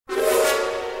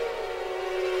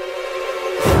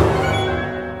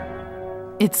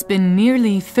It's been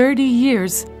nearly 30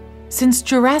 years since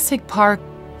Jurassic Park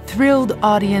thrilled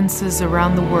audiences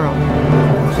around the world.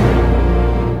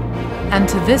 And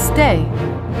to this day,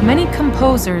 many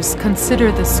composers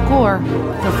consider the score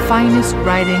the finest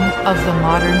writing of the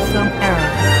modern film era.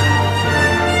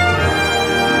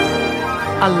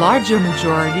 A larger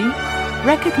majority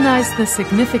recognize the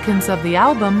significance of the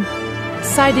album,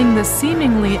 citing the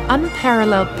seemingly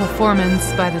unparalleled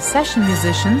performance by the session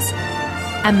musicians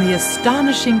and the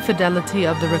astonishing fidelity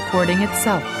of the recording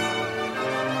itself.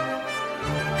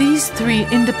 These three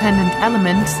independent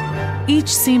elements each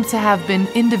seem to have been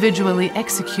individually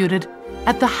executed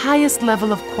at the highest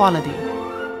level of quality,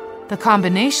 the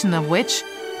combination of which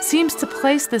seems to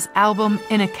place this album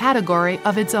in a category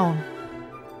of its own.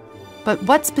 But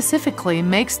what specifically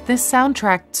makes this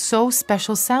soundtrack so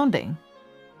special sounding?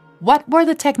 What were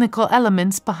the technical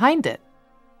elements behind it?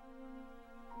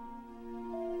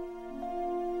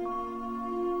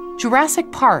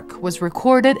 Jurassic Park was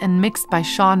recorded and mixed by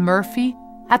Sean Murphy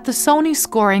at the Sony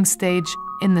scoring stage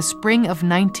in the spring of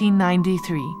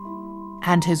 1993,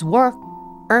 and his work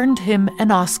earned him an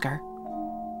Oscar.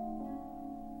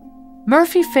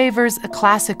 Murphy favors a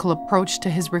classical approach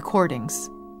to his recordings,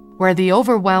 where the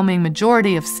overwhelming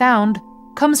majority of sound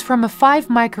comes from a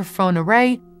 5-microphone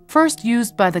array first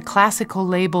used by the classical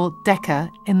label Decca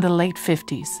in the late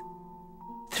 50s.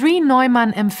 3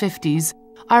 Neumann M50s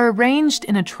are arranged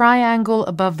in a triangle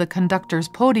above the conductor's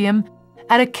podium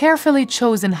at a carefully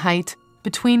chosen height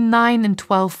between 9 and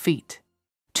 12 feet.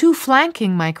 2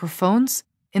 flanking microphones,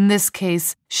 in this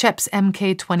case Schoeps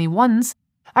MK21s,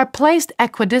 are placed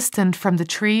equidistant from the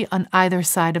tree on either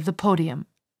side of the podium.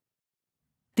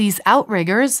 These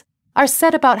outriggers are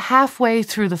set about halfway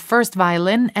through the first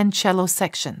violin and cello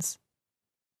sections.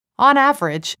 On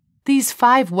average, these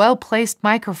 5 well-placed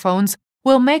microphones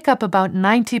will make up about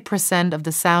 90% of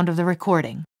the sound of the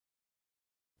recording.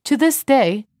 To this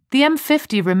day, the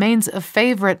M50 remains a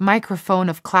favorite microphone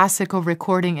of classical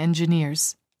recording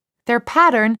engineers. Their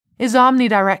pattern is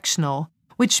omnidirectional,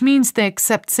 which means they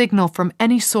accept signal from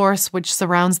any source which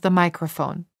surrounds the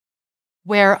microphone.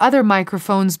 Where other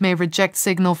microphones may reject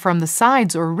signal from the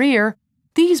sides or rear,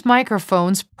 these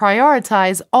microphones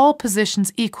prioritize all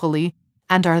positions equally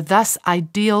and are thus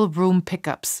ideal room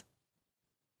pickups.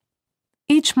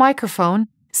 Each microphone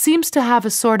seems to have a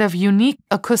sort of unique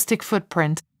acoustic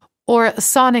footprint or a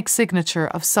sonic signature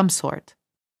of some sort.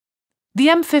 The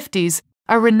M50s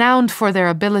are renowned for their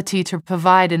ability to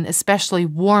provide an especially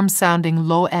warm-sounding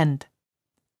low end.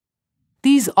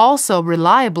 These also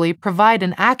reliably provide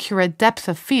an accurate depth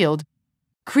of field,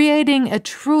 creating a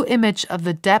true image of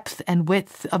the depth and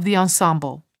width of the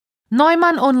ensemble.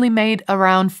 Neumann only made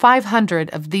around 500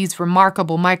 of these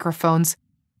remarkable microphones,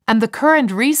 and the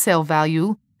current resale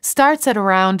value starts at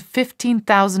around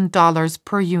 $15,000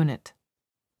 per unit.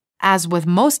 As with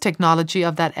most technology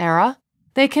of that era,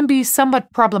 they can be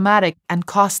somewhat problematic and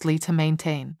costly to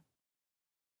maintain.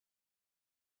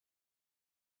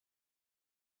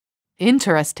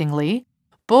 Interestingly,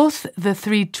 both the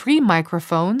 3 tree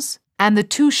microphones and the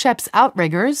 2 Schoeps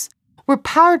outriggers were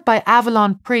powered by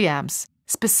Avalon preamps,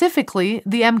 specifically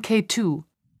the MK2,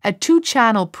 a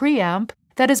 2-channel preamp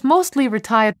that is mostly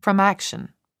retired from action.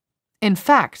 In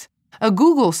fact, a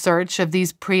Google search of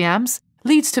these preamps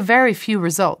leads to very few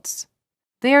results.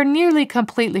 They are nearly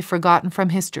completely forgotten from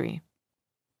history.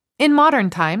 In modern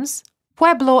times,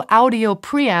 Pueblo audio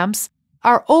preamps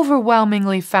are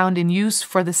overwhelmingly found in use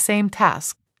for the same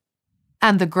task,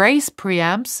 and the Grace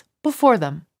preamps before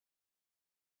them.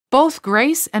 Both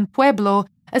Grace and Pueblo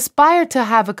aspire to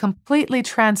have a completely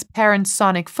transparent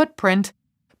sonic footprint,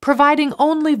 providing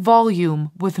only volume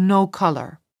with no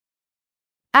color.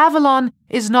 Avalon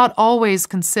is not always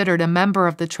considered a member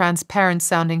of the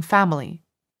transparent-sounding family.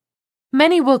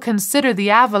 Many will consider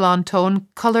the Avalon tone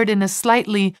colored in a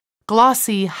slightly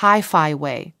glossy hi-fi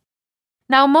way.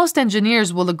 Now, most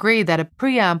engineers will agree that a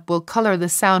preamp will color the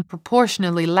sound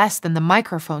proportionally less than the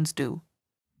microphones do.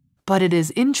 But it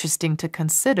is interesting to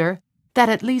consider that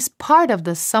at least part of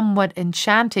the somewhat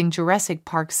enchanting Jurassic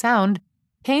Park sound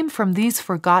came from these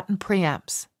forgotten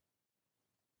preamps.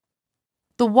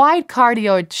 The wide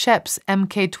cardioid Schoeps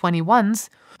MK21s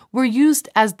were used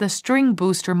as the string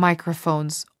booster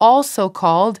microphones, also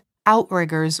called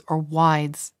outriggers or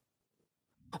wides.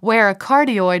 Where a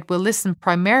cardioid will listen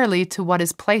primarily to what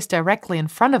is placed directly in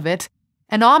front of it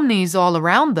and omnis all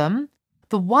around them,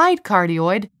 the wide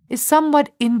cardioid is somewhat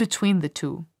in between the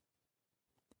two.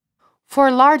 For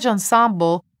a large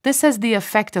ensemble, this has the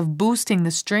effect of boosting the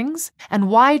strings and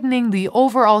widening the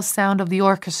overall sound of the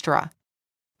orchestra,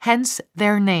 hence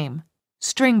their name,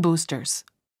 string boosters.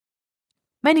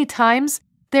 Many times,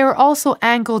 They are also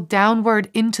angled downward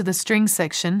into the string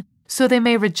section, so they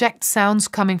may reject sounds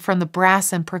coming from the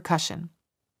brass and percussion.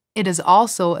 It is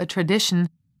also a tradition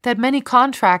that many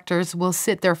contractors will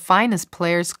sit their finest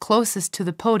players closest to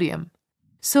the podium,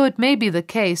 so it may be the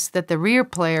case that the rear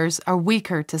players are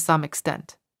weaker to some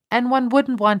extent, and one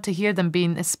wouldn't want to hear them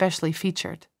being especially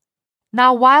featured.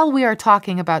 Now, while we are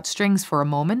talking about strings for a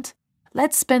moment,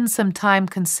 let's spend some time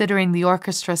considering the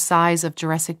orchestra size of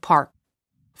Jurassic Park,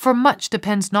 for much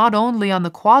depends not only on the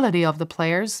quality of the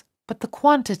players, but the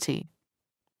quantity.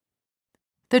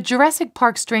 The Jurassic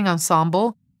Park String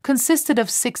Ensemble consisted of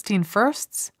 16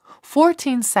 firsts,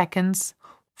 14 seconds,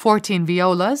 14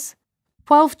 violas,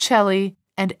 12 celli,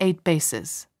 and 8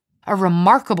 basses, a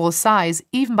remarkable size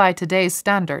even by today's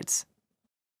standards.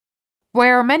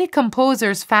 Where many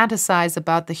composers fantasize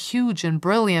about the huge and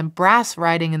brilliant brass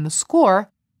writing in the score,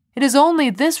 it is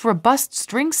only this robust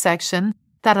string section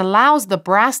that allows the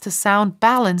brass to sound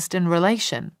balanced in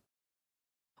relation.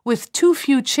 With too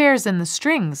few chairs in the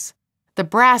strings, the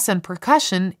brass and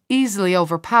percussion easily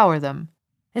overpower them,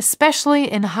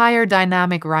 especially in higher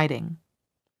dynamic writing.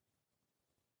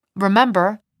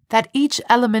 Remember that each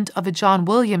element of a John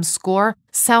Williams score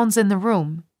sounds in the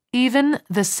room, even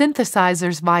the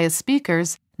synthesizers via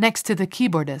speakers next to the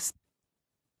keyboardist.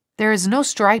 There is no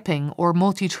striping or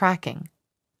multi-tracking.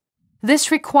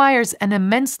 This requires an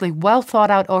immensely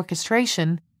well-thought-out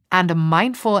orchestration and a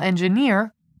mindful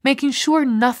engineer making sure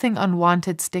nothing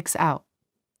unwanted sticks out.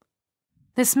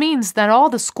 This means that all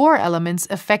the score elements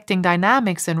affecting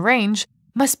dynamics and range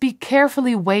must be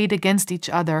carefully weighed against each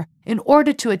other in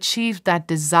order to achieve that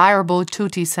desirable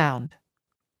tutti sound.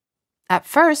 At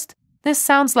first, this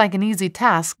sounds like an easy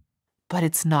task, but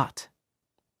it's not.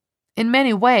 In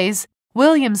many ways,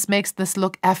 Williams makes this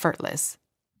look effortless,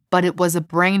 but it was a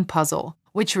brain puzzle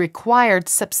which required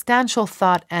substantial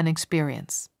thought and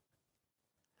experience.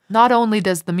 Not only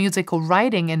does the musical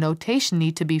writing and notation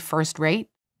need to be first-rate,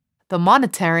 the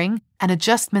monitoring and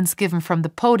adjustments given from the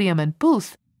podium and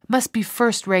booth must be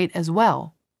first-rate as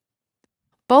well.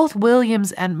 Both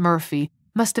Williams and Murphy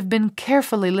must have been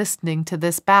carefully listening to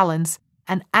this balance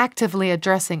and actively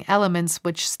addressing elements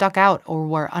which stuck out or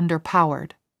were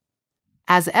underpowered.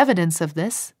 As evidence of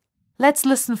this, let's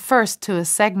listen first to a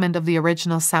segment of the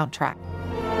original soundtrack.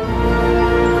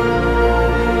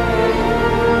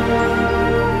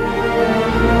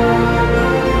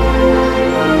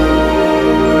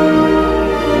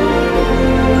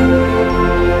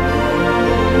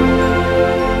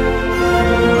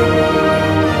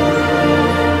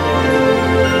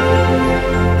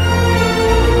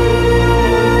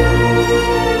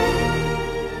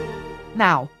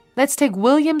 Now, let's take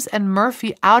Williams and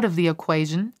Murphy out of the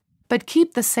equation, but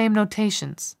keep the same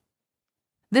notations.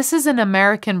 This is an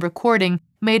American recording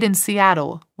made in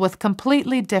Seattle with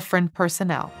completely different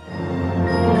personnel.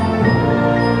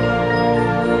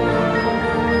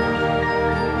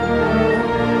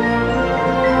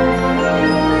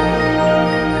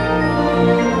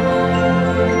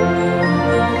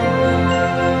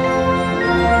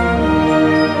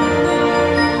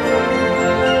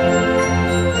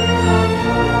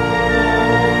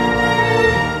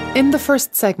 In the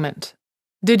first segment,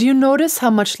 did you notice how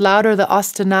much louder the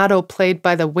ostinato played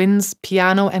by the winds,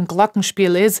 piano, and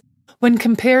glockenspiel is when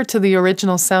compared to the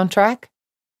original soundtrack?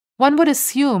 One would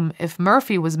assume if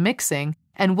Murphy was mixing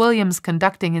and Williams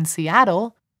conducting in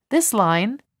Seattle, this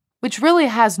line, which really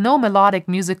has no melodic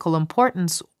musical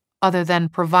importance other than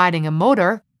providing a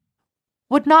motor,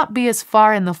 would not be as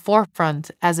far in the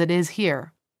forefront as it is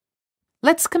here.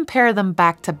 Let's compare them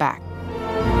back to back.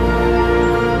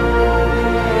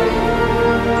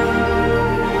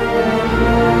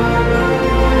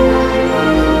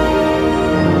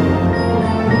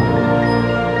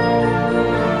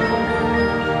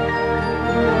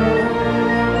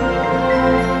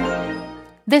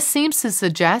 This seems to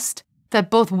suggest that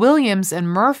both Williams and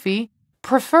Murphy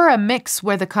prefer a mix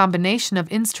where the combination of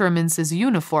instruments is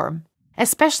uniform,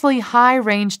 especially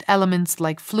high-ranged elements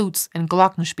like flutes and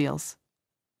glockenspiels.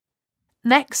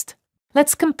 Next,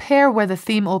 let's compare where the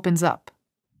theme opens up.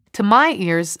 To my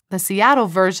ears, the Seattle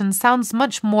version sounds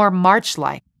much more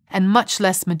march-like and much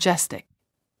less majestic.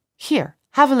 Here,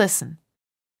 have a listen.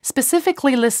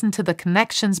 Specifically listen to the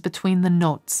connections between the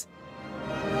notes.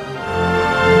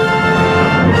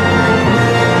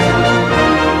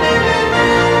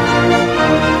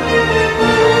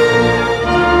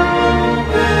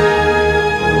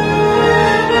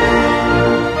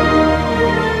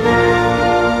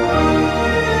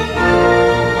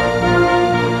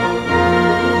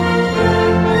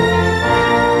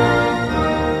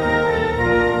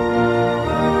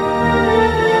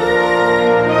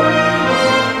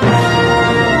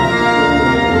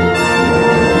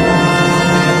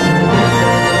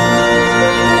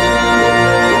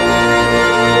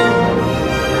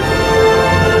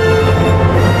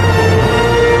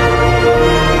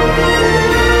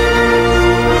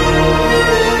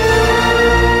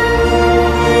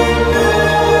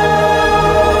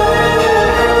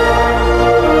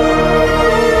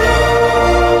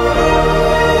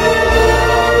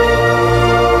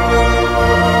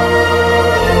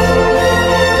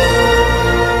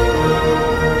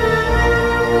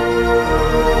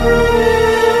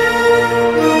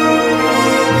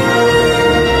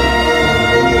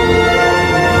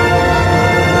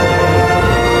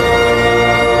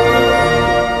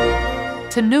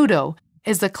 Tenuto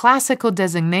is the classical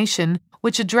designation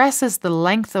which addresses the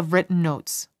length of written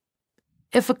notes.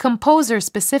 If a composer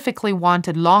specifically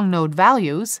wanted long note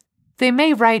values, they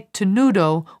may write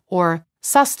tenuto or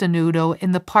sostenuto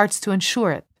in the parts to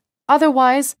ensure it.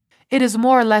 Otherwise, it is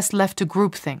more or less left to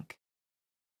groupthink.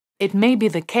 It may be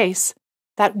the case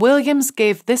that Williams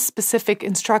gave this specific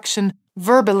instruction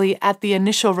verbally at the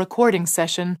initial recording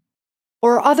session,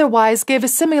 or otherwise gave a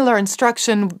similar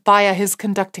instruction via his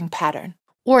conducting pattern.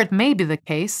 Or it may be the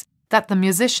case that the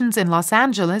musicians in Los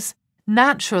Angeles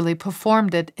naturally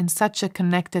performed it in such a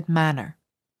connected manner.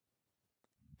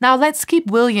 Now let's keep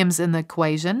Williams in the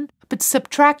equation, but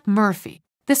subtract Murphy.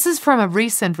 This is from a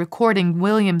recent recording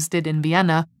Williams did in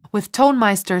Vienna with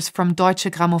Tonmeisters from Deutsche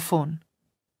Grammophon.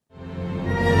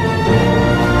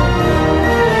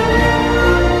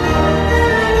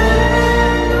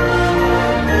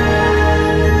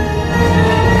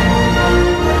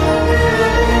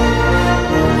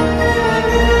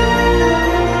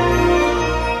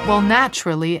 Well,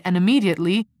 naturally and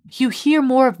immediately, you hear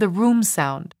more of the room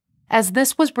sound, as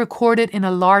this was recorded in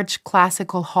a large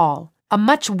classical hall, a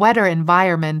much wetter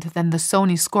environment than the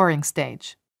Sony scoring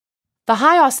stage. The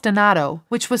high ostinato,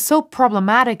 which was so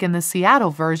problematic in the Seattle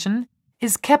version,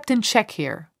 is kept in check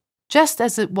here, just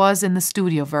as it was in the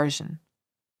studio version.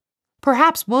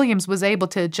 Perhaps Williams was able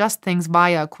to adjust things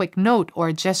via a quick note or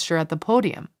a gesture at the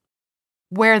podium.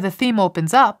 Where the theme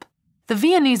opens up, the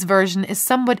Viennese version is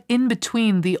somewhat in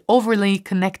between the overly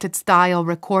connected style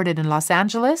recorded in Los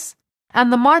Angeles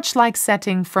and the march-like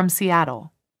setting from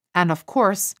Seattle. And of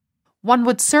course, one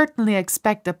would certainly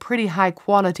expect a pretty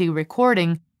high-quality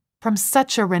recording from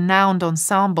such a renowned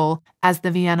ensemble as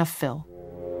the Vienna Phil.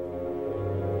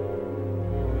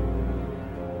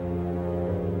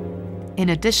 In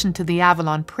addition to the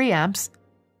Avalon preamps,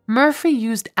 Murphy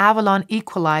used Avalon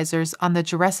equalizers on the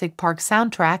Jurassic Park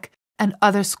soundtrack and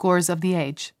other scores of the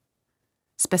age.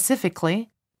 Specifically,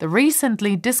 the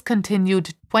recently discontinued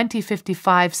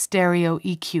 2055 stereo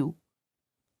EQ.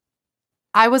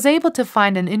 I was able to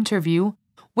find an interview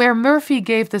where Murphy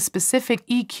gave the specific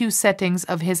EQ settings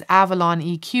of his Avalon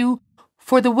EQ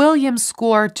for the Williams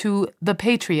score to The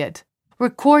Patriot,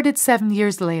 recorded 7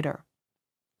 years later.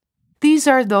 These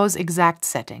are those exact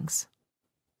settings.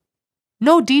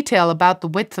 No detail about the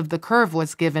width of the curve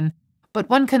was given, but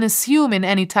one can assume in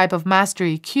any type of master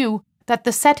EQ that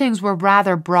the settings were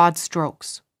rather broad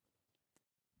strokes.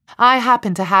 I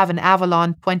happen to have an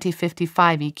Avalon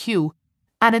 2055 EQ,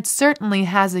 and it certainly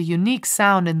has a unique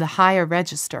sound in the higher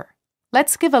register.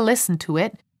 Let's give a listen to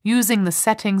it using the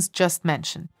settings just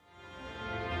mentioned.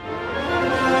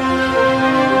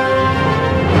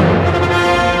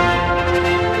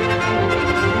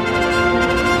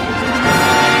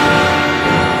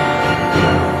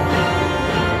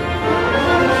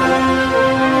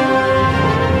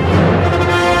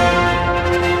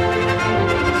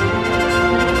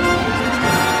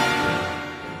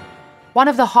 One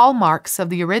of the hallmarks of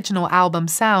the original album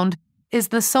sound is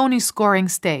the Sony scoring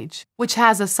stage, which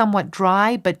has a somewhat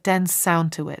dry but dense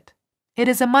sound to it. It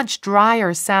is a much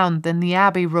drier sound than the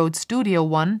Abbey Road Studio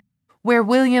one, where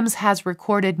Williams has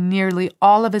recorded nearly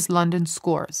all of his London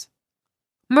scores.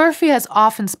 Murphy has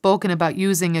often spoken about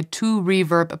using a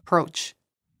two-reverb approach,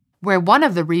 where one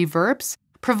of the reverbs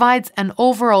provides an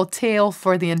overall tail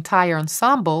for the entire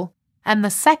ensemble, and the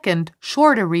second,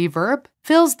 shorter reverb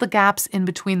fills the gaps in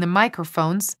between the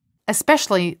microphones,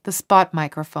 especially the spot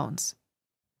microphones.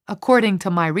 According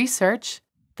to my research,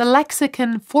 the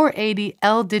Lexicon 480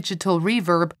 L digital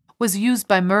reverb was used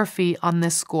by Murphy on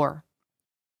this score.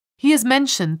 He has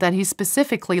mentioned that he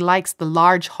specifically likes the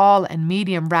large hall and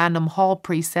medium random hall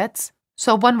presets,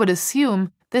 so one would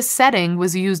assume this setting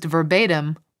was used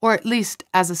verbatim, or at least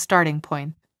as a starting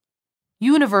point.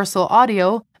 Universal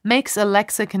Audio makes a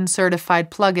Lexicon-certified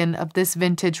plugin of this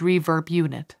vintage reverb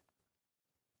unit.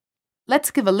 Let's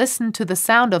give a listen to the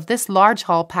sound of this large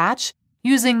hall patch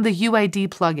using the UAD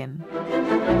plugin.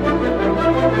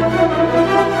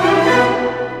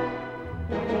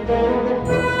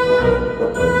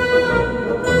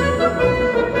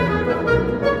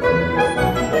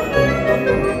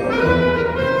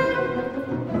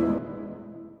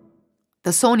 The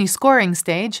Sony scoring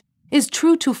stage is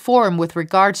true to form with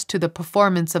regards to the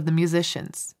performance of the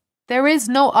musicians. There is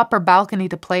no upper balcony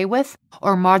to play with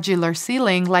or modular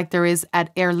ceiling like there is at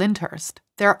Air Lyndhurst.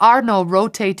 There are no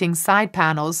rotating side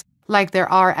panels like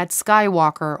there are at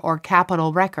Skywalker or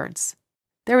Capitol Records.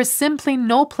 There is simply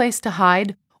no place to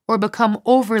hide or become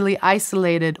overly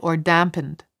isolated or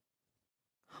dampened.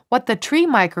 What the tree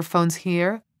microphones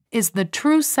hear is the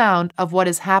true sound of what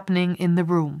is happening in the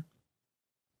room.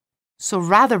 So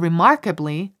rather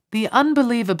remarkably, the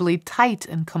unbelievably tight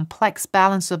and complex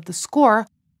balance of the score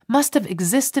must have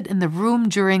existed in the room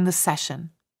during the session.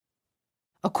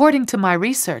 According to my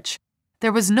research,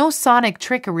 there was no sonic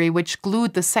trickery which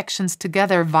glued the sections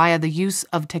together via the use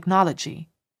of technology.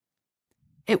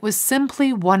 It was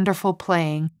simply wonderful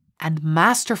playing and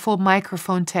masterful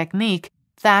microphone technique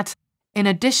that, in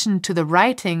addition to the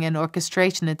writing and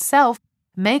orchestration itself,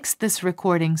 makes this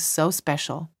recording so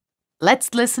special.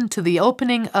 Let's listen to the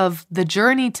opening of The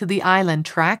Journey to the Island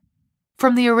track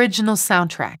from the original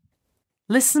soundtrack.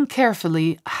 Listen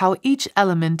carefully how each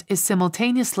element is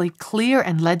simultaneously clear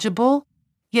and legible,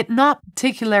 yet not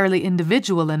particularly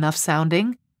individual enough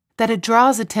sounding that it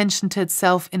draws attention to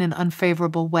itself in an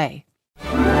unfavorable way.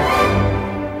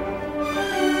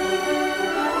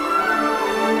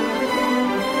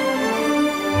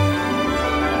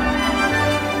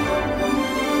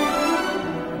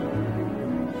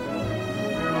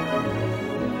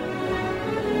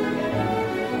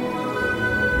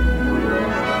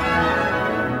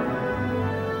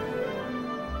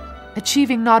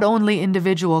 Achieving not only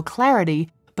individual clarity,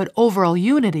 but overall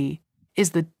unity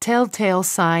is the telltale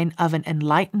sign of an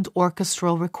enlightened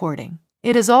orchestral recording.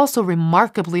 It is also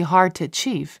remarkably hard to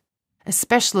achieve,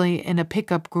 especially in a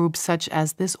pickup group such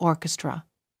as this orchestra.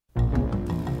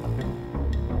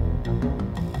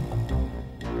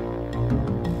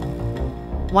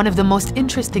 One of the most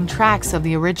interesting tracks of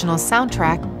the original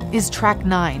soundtrack is track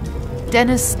 9,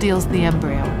 Dennis Steals the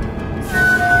Embryo.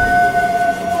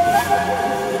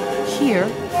 Here,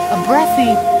 a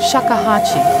breathy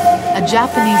shakuhachi, a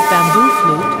Japanese bamboo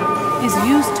flute, is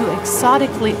used to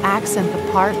exotically accent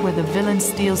the part where the villain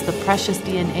steals the precious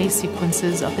DNA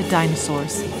sequences of the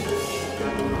dinosaurs.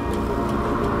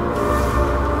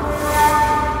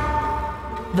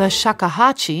 The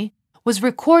shakuhachi was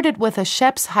recorded with a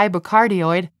Schoeps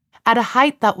hypercardioid at a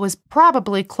height that was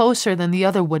probably closer than the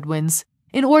other woodwinds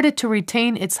in order to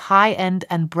retain its high-end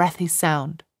and breathy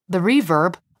sound. The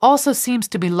reverb also seems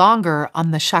to be longer on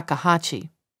the shakuhachi.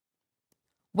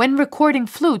 When recording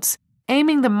flutes,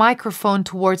 aiming the microphone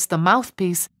towards the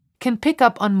mouthpiece can pick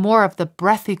up on more of the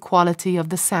breathy quality of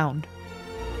the sound.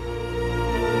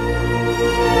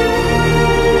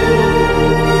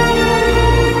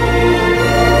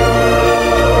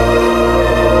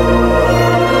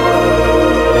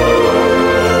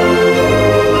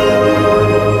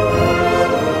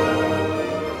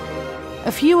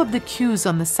 A few of the cues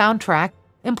on the soundtrack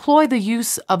employ the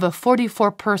use of a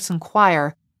 44-person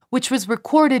choir, which was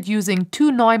recorded using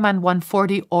 2 Neumann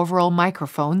 140 overall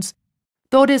microphones,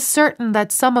 though it is certain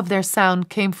that some of their sound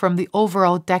came from the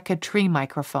overall Decca Tree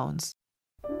microphones.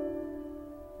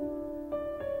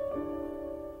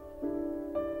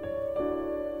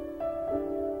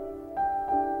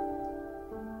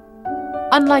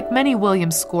 Unlike many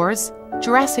Williams scores,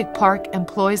 Jurassic Park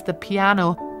employs the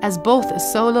piano as both a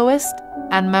soloist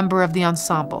and member of the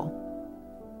ensemble.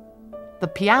 The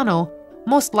piano,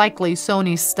 most likely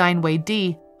Sony's Steinway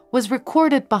D, was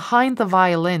recorded behind the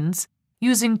violins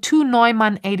using 2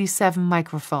 Neumann 87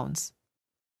 microphones.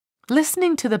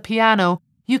 Listening to the piano,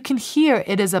 you can hear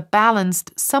it is a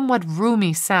balanced, somewhat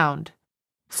roomy sound,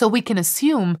 so we can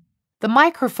assume the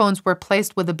microphones were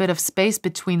placed with a bit of space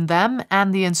between them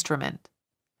and the instrument.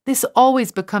 This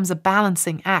always becomes a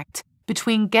balancing act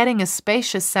between getting a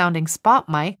spacious-sounding spot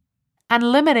mic and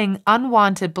limiting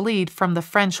unwanted bleed from the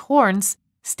French horns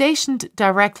stationed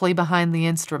directly behind the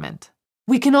instrument.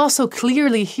 We can also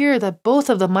clearly hear that both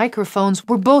of the microphones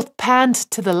were both panned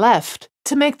to the left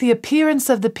to make the appearance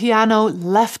of the piano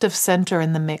left of center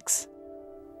in the mix.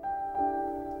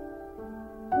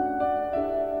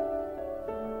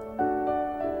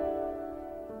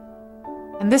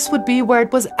 And this would be where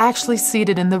it was actually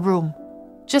seated in the room.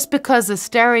 Just because a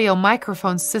stereo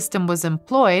microphone system was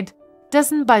employed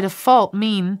doesn't by default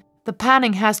mean the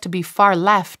panning has to be far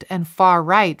left and far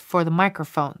right for the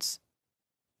microphones.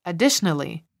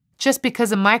 Additionally, just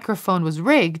because a microphone was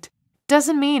rigged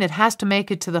doesn't mean it has to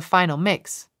make it to the final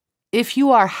mix. If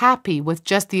you are happy with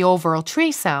just the overall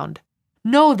tree sound,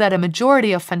 know that a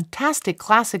majority of fantastic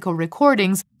classical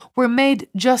recordings were made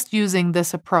just using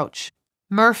this approach.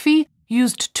 Murphy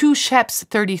used 2 Schoeps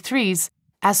 33s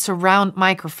as surround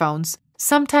microphones,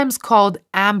 sometimes called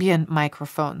ambient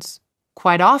microphones.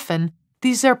 Quite often,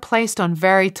 these are placed on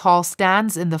very tall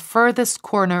stands in the furthest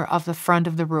corner of the front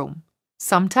of the room.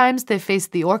 Sometimes they face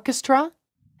the orchestra,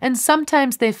 and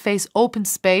sometimes they face open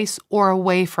space or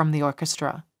away from the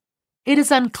orchestra. It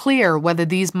is unclear whether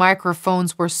these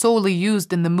microphones were solely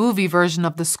used in the movie version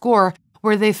of the score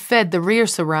where they fed the rear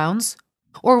surrounds,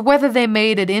 or whether they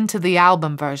made it into the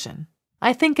album version.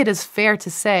 I think it is fair to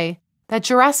say that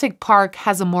Jurassic Park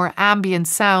has a more ambient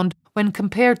sound when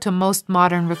compared to most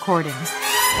modern recordings.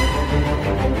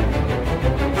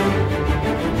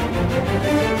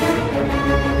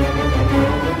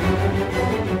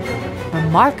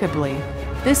 Remarkably,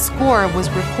 this score was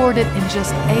recorded in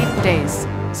just 8 days,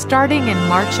 starting in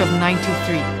March of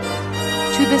 '93.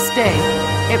 To this day,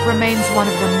 it remains one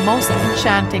of the most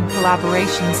enchanting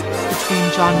collaborations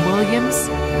between John Williams,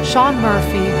 Sean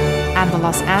Murphy, and the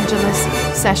Los Angeles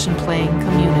session-playing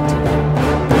community.